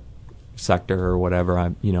high tech sector or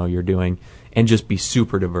whatever you're doing, and just be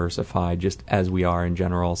super diversified, just as we are in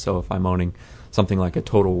general. So if I'm owning something like a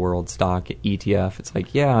total world stock ETF, it's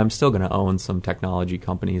like, yeah, I'm still going to own some technology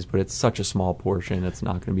companies, but it's such a small portion, it's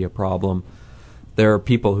not going to be a problem. There are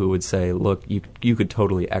people who would say, look, you could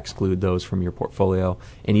totally exclude those from your portfolio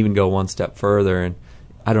and even go one step further, and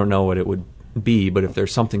I don't know what it would be, but if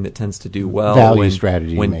there's something that tends to do well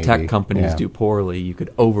when tech companies do poorly, you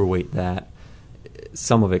could overweight that.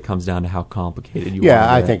 Some of it comes down to how complicated you are.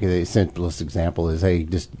 Yeah, I think the simplest example is, hey,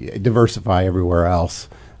 just diversify everywhere else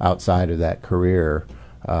outside of that career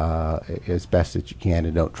as best as you can,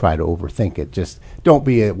 and don't try to overthink it. Just don't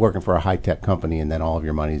be working for a high-tech company and then all of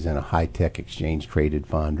your money's in a high-tech exchange-traded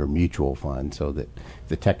fund or mutual fund, so that if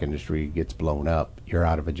the tech industry gets blown up, you're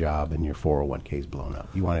out of a job and your 401k is blown up.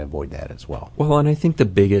 You want to avoid that as well. Well, and I think the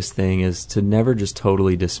biggest thing is to never just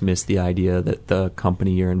totally dismiss the idea that the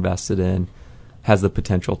company you're invested in has the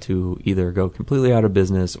potential to either go completely out of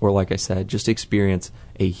business or, like I said, just experience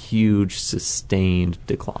a huge sustained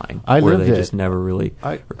decline where they just never really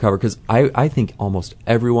recover. Because I think almost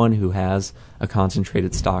everyone who has a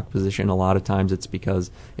concentrated stock position, a lot of times it's because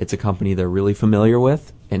it's a company they're really familiar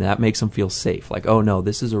with, and that makes them feel safe. Like, oh, no,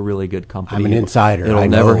 this is a really good company. I'm an insider. It'll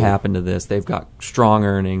never happen to this. They've got strong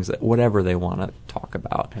earnings, whatever they want to talk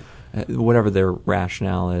about, whatever their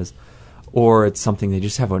rationale is. Or it's something they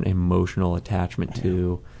just have an emotional attachment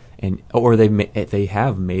to, or they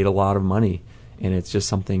have made a lot of money, and it's just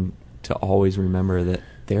something to always remember that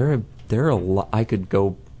there are a lot. I could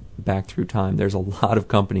go back through time. There's a lot of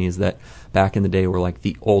companies that back in the day were like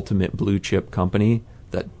the ultimate blue chip company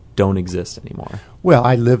that don't exist anymore. Well,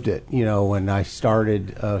 I lived it, when I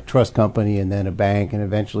started a trust company and then a bank, and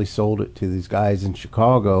eventually sold it to these guys in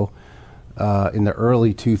Chicago in the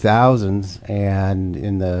early 2000s,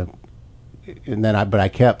 but I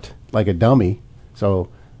kept like a dummy.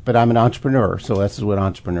 But I'm an entrepreneur, so that's what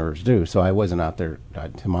entrepreneurs do. So I wasn't out there,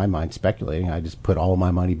 to my mind, speculating. I just put all my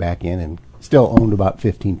money back in and still owned about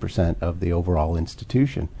 15% of the overall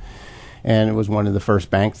institution. And it was one of the first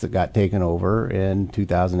banks that got taken over in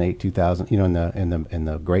 2008, 2000, in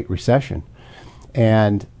the Great Recession.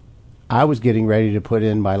 And I was getting ready to put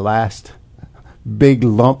in my last big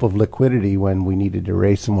lump of liquidity when we needed to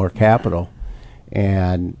raise some more capital.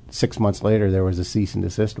 And 6 months later, there was a cease and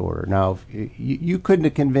desist order. Now, you couldn't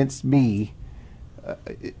have convinced me.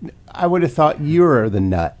 I would have thought you were the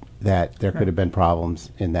nut that there could have been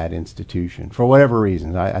problems in that institution for whatever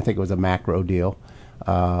reasons. I think it was a macro deal.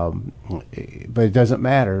 But it doesn't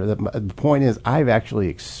matter. The point is, I've actually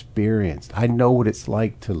experienced, I know what it's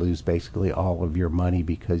like to lose basically all of your money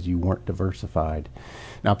because you weren't diversified.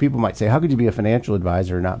 Now, people might say, how could you be a financial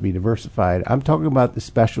advisor and not be diversified? I'm talking about the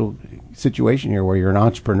special situation here where you're an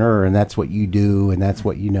entrepreneur and that's what you do and that's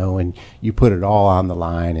what you know and you put it all on the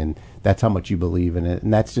line and that's how much you believe in it.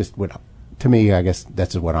 And that's just what, to me, I guess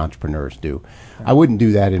that's what entrepreneurs do. I wouldn't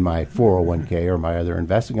do that in my 401k or my other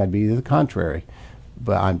investing. I'd be the contrary.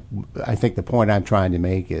 But I think the point I'm trying to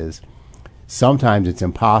make is sometimes it's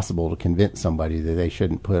impossible to convince somebody that they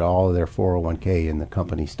shouldn't put all of their 401k in the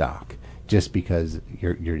company stock just because,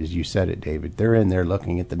 you're as you said it, David, they're in there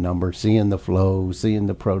looking at the numbers, seeing the flow, seeing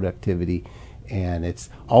the productivity, and it's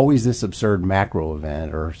always this absurd macro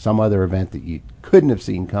event or some other event that you couldn't have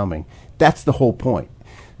seen coming. That's the whole point.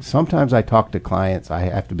 Sometimes I talk to clients, I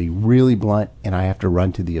have to be really blunt, and I have to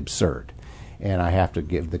run to the absurd. And I have to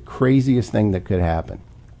give the craziest thing that could happen.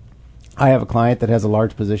 I have a client that has a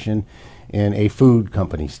large position in a food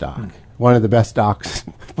company stock, one of the best stocks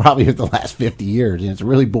probably of the last 50 years, and it's a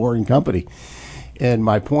really boring company. And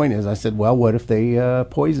my point is, I said, well, what if they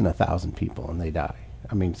poison 1,000 people and they die?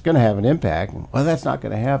 I mean, it's going to have an impact. Well, that's not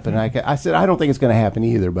going to happen. I said, I don't think it's going to happen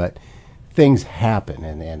either, but things happen,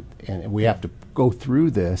 and we have to go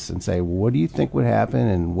through this and say, well, what do you think would happen,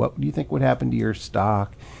 and what do you think would happen to your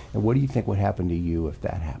stock, and what do you think would happen to you if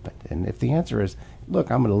that happened? And if the answer is,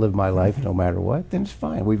 look, I'm going to live my life no matter what, then it's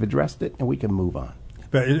fine. We've addressed it, and we can move on.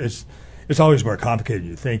 But it's always more complicated than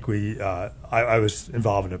you think. I was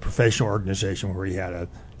involved in a professional organization where we had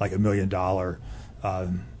 $1 million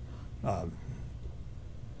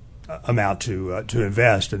amount to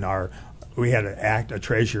invest, and we had a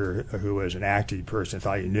treasurer who was an active person,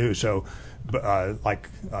 thought you knew. So,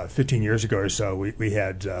 15 years ago or so, we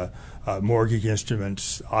had mortgage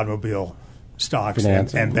instruments, automobile stocks,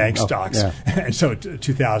 and bank stocks. Yeah. And so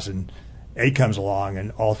 2008 comes along,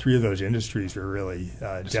 and all three of those industries were really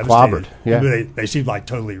devastated. Clobbered. Yeah. They seemed like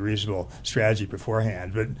totally reasonable strategy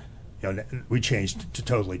beforehand, but we changed to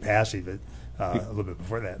totally passive a little bit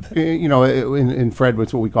before that. In Fred,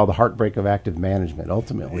 what's what we call the heartbreak of active management.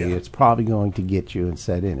 Ultimately, Yeah. It's probably going to get you and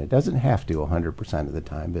set in. It doesn't have to 100% of the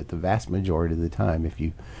time, but the vast majority of the time, if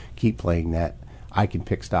you keep playing that, I can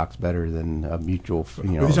pick stocks better than a mutual. But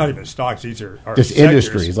these aren't even stocks; these are just sectors.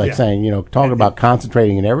 Industries. Like saying, talking about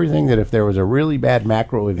concentrating in everything. That if there was a really bad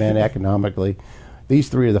macro event economically, these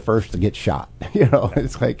three are the first to get shot.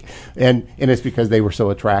 It's like, and it's because they were so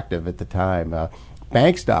attractive at the time.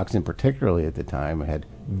 Bank stocks, in particularly at the time, had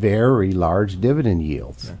very large dividend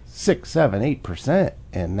yields, 6, 7, 8%,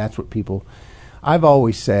 and that's what people. I've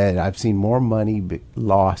always said I've seen more money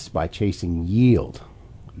lost by chasing yield,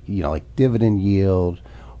 like dividend yield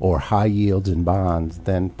or high yields in bonds,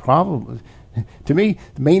 than probably. To me,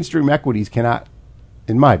 the mainstream equities cannot,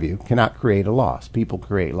 in my view, cannot create a loss. People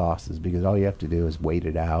create losses because all you have to do is wait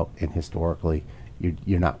it out, and historically,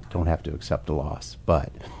 don't have to accept a loss, but.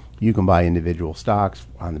 You can buy individual stocks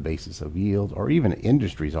on the basis of yield, or even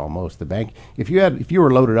industries. Almost the bank. If you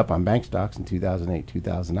were loaded up on bank stocks in 2008,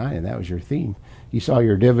 2009, and that was your theme, you saw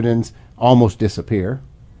your dividends almost disappear,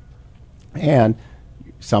 and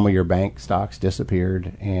some of your bank stocks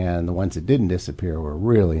disappeared, and the ones that didn't disappear were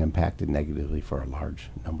really impacted negatively for a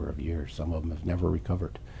large number of years. Some of them have never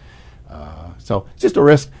recovered. So it's just a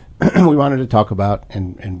risk we wanted to talk about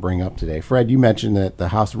and bring up today. Fred, you mentioned that the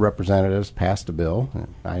House of Representatives passed a bill.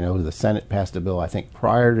 I know the Senate passed a bill. I think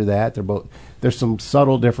prior to that, there's some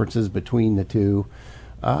subtle differences between the two.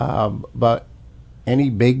 But any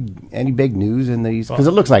big news in these? Because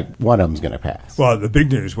it looks like one of them's going to pass. Well, the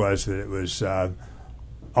big news was that it was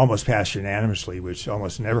almost passed unanimously, which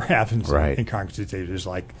almost never happens in Congress. There's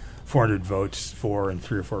like 400 votes for and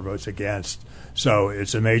 3 or 4 votes against. So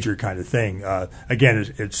it's a major kind of thing.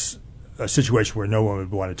 Again, it's a situation where no one would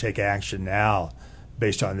want to take action now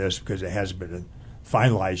based on this because it hasn't been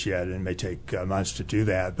finalized yet, and it may take months to do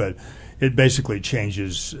that. But it basically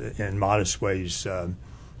changes in modest ways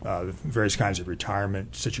various kinds of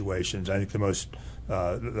retirement situations. I think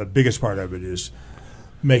the biggest part of it is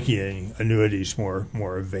making annuities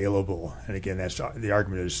more available. And again, that's the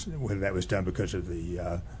argument is whether that was done because of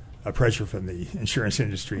the pressure from the insurance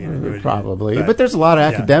industry. Probably. But there's a lot of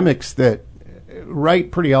academics that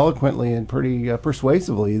write pretty eloquently and pretty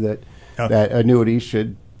persuasively that annuities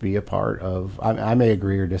should be a part of. I may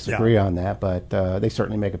agree or disagree on that, but they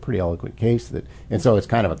certainly make a pretty eloquent case and so it's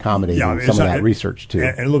kind of accommodating some of that research too.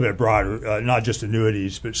 And a little bit broader, not just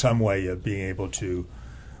annuities, but some way of being able to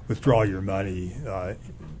withdraw your money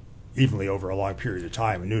evenly over a long period of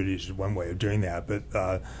time. Annuities is one way of doing that,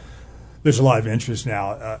 but there's a lot of interest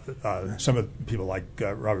now. Some of the people like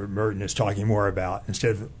Robert Merton is talking more about,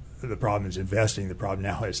 instead of the problem is investing, the problem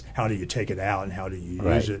now is how do you take it out and how do you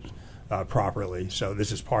use it properly. So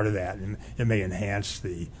this is part of that, and it may enhance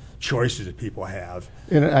the choices that people have.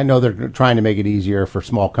 And I know they're trying to make it easier for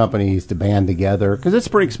small companies to band together because it's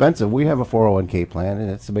pretty expensive. We have a 401k plan,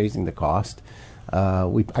 and it's amazing the cost.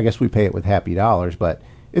 I guess we pay it with happy dollars, but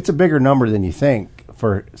it's a bigger number than you think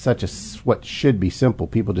for such what should be simple.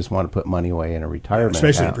 People just want to put money away in a retirement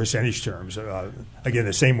especially account. in percentage terms. Again,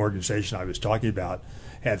 the same organization I was talking about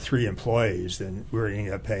had 3 employees, then we were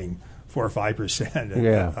ending up paying 4 or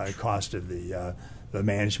 5% cost of the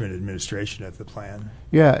management administration of the plan.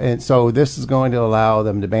 Yeah, and so this is going to allow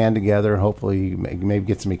them to band together and hopefully maybe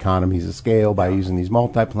get some economies of scale by using these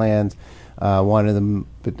multi-plans. One of them,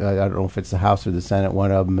 but I don't know if it's the House or the Senate,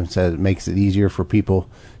 one of them says it makes it easier for people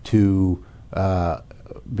to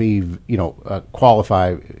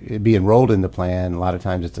qualify, be enrolled in the plan. A lot of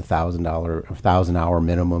times it's $1,000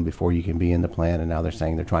 minimum before you can be in the plan, and now they're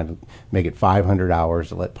saying they're trying to make it 500 hours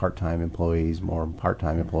to let part-time employees, more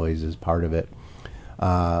part-time employees as part of it.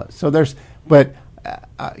 I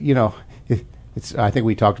think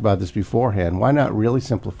we talked about this beforehand. Why not really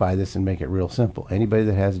simplify this and make it real simple? Anybody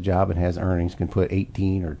that has a job and has earnings can put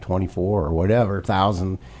 18 or 24 or whatever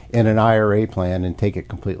thousand in an IRA plan and take it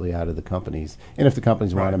completely out of the companies. And if the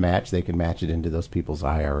companies want to match, they can match it into those people's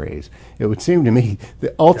IRAs. It would seem to me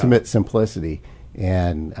the ultimate simplicity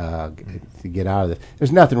and to get out of it.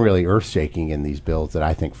 There's nothing really earth-shaking in these bills that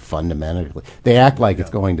I think fundamentally they act like it's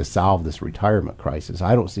going to solve this retirement crisis.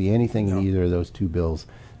 I don't see anything in either of those two bills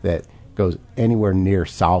that goes anywhere near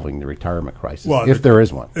solving the retirement crisis, if there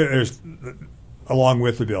is one. Along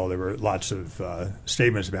with the bill, there were lots of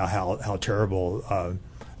statements about how terrible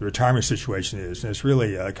the retirement situation is, and it's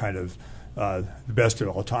really kind of the best of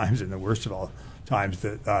all times and the worst of all times.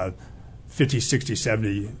 That 50, 60,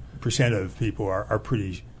 70% of people are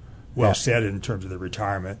pretty well set in terms of their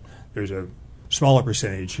retirement. There's a smaller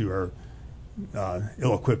percentage who are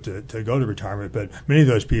ill-equipped to go to retirement, but many of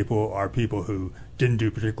those people are people who didn't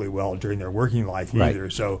do particularly well during their working life either.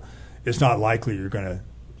 Right. So it's not likely you're going to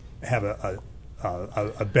have a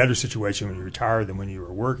better situation when you retire than when you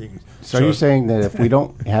were working. So you're saying that if we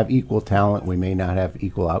don't have equal talent, we may not have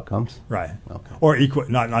equal outcomes? Right. Okay. Or equal,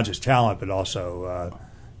 not just talent, but also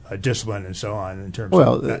discipline and so on. In terms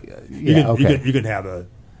of that. You can have a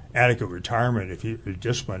adequate retirement if you're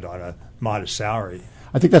disciplined on a modest salary.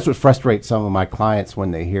 I think that's what frustrates some of my clients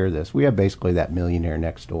when they hear this. We have basically that millionaire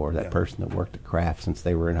next door, that person that worked at Kraft since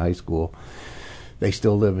they were in high school. They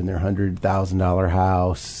still live in their $100,000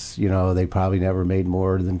 house. You know, they probably never made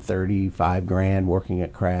more than $35,000 working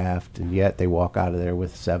at Kraft, and yet they walk out of there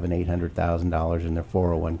with $700,000-$800,000 in their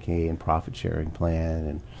 401k and profit sharing plan.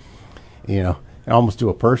 And you know, and almost to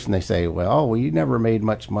a person, they say, well, we never made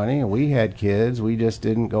much money, and we had kids. We just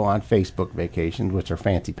didn't go on Facebook vacations, which are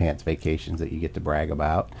fancy pants vacations that you get to brag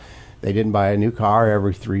about. They didn't buy a new car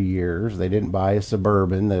every 3 years. They didn't buy a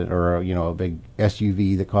Suburban or a big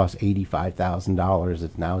SUV that costs $85,000.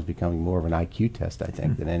 It now is becoming more of an IQ test, I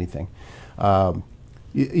think, than anything.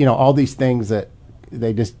 All these things that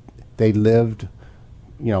they lived,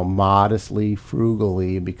 modestly,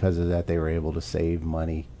 frugally. Because of that, they were able to save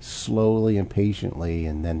money slowly and patiently.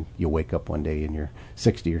 And then you wake up one day and you're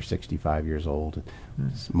 60 or 65 years old.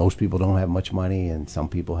 Most people don't have much money, and some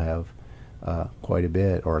people have quite a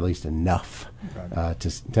bit, or at least enough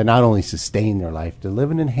to not only sustain their life, to live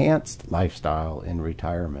an enhanced lifestyle in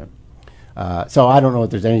retirement. So I don't know if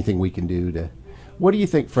there's anything we can do to. What do you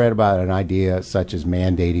think, Fred, about an idea such as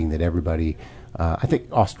mandating that everybody? I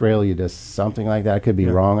think Australia does something like that. I could be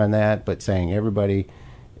wrong on that, but saying everybody,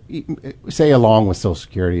 say along with Social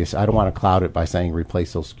Security. I don't want to cloud it by saying replace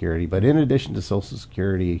Social Security, but in addition to Social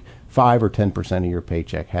Security, 5 or 10% of your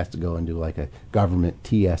paycheck has to go into like a government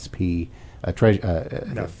TSP, a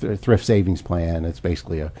thrift savings plan. It's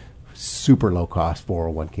basically a super low cost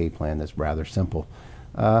 401k plan that's rather simple.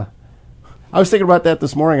 I was thinking about that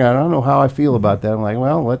this morning. I don't know how I feel about that. I'm like,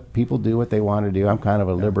 well, let people do what they want to do. I'm kind of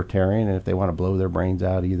a libertarian, and if they want to blow their brains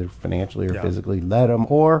out either financially or physically, let them.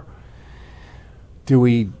 Or do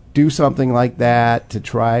we do something like that to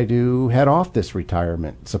try to head off this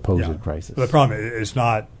retirement supposed crisis? Well, the problem is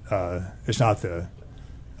not the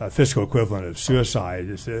fiscal equivalent of suicide.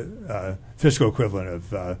 It's the fiscal equivalent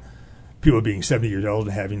of people being 70 years old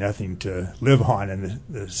and having nothing to live on, and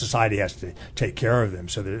the society has to take care of them.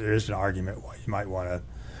 So there is an argument why you might want to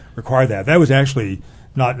require that. That was actually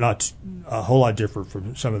not a whole lot different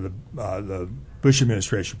from some of the Bush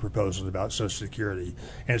administration proposals about Social Security,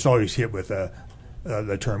 and it's always hit with the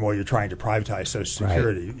term, well, you're trying to privatize Social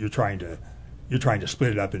Security. Right. You're trying to you're trying to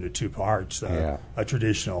split it up into two parts, a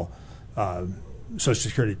traditional Social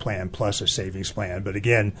Security plan plus a savings plan. But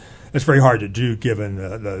again, it's very hard to do given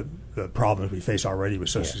the problems we face already with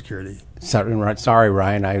Social Security. Sorry,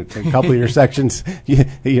 Ryan. A couple of your sections, I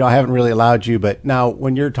haven't really allowed you. But now,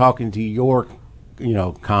 when you're talking to your,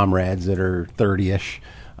 comrades that are 30-ish,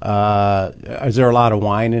 is there a lot of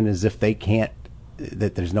whining as if they can't,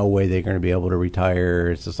 that there's no way they're going to be able to retire?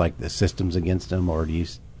 It's just like the system's against them, or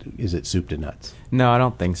is it soup to nuts? No, I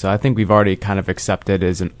don't think so. I think we've already kind of accepted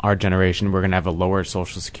as in our generation we're going to have a lower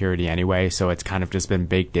Social Security anyway, so it's kind of just been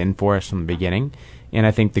baked in for us from the beginning. And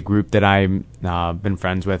I think the group that I've been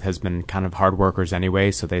friends with has been kind of hard workers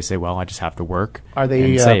anyway, so they say, well, I just have to work. Are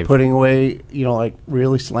they putting away, like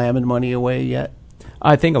really slamming money away yet?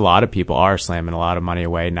 I think a lot of people are slamming a lot of money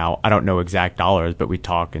away. Now, I don't know exact dollars, but we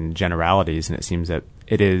talk in generalities, and it seems that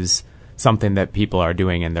it is something that people are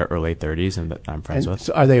doing in their early 30s and that I'm friends with.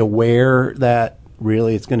 So are they aware that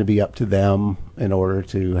really it's going to be up to them in order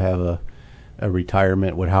to have a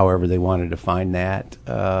retirement, however they want to define that?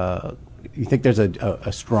 You think there's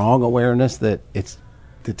a strong awareness that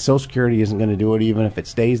that Social Security isn't going to do it even if it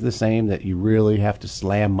stays the same, that you really have to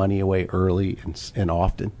slam money away early and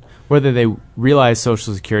often? Whether they realize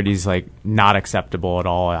Social Security is like not acceptable at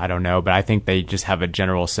all, I don't know, but I think they just have a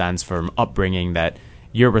general sense from upbringing that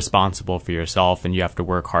you're responsible for yourself and you have to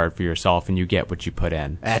work hard for yourself and you get what you put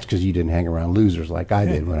in. That's because you didn't hang around losers like I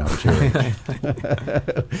did when I was your age.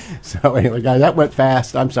 So anyway, guys, that went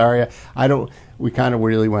fast. I'm sorry. We kind of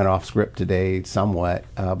really went off script today somewhat,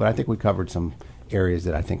 but I think we covered some areas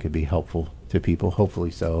that I think could be helpful to people,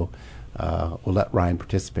 hopefully so. We'll let Ryan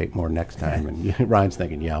participate more next time. And Ryan's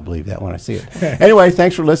thinking, I'll believe that when I see it. Anyway,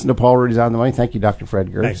 thanks for listening to Paul Rudy's On the Money. Thank you, Dr.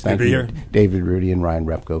 Fred Gertz. Thank you, here. David Rudy and Ryan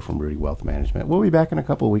Repko from Rudy Wealth Management. We'll be back in a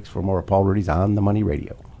couple of weeks for more of Paul Rudy's On the Money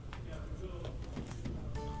Radio.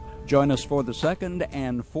 Join us for the second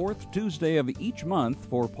and fourth Tuesday of each month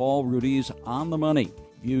for Paul Rudy's On the Money.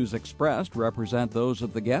 Views expressed represent those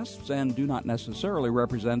of the guests and do not necessarily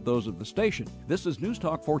represent those of the station. This is News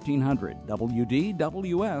Talk 1400,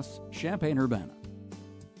 WDWS, Champaign-Urbana.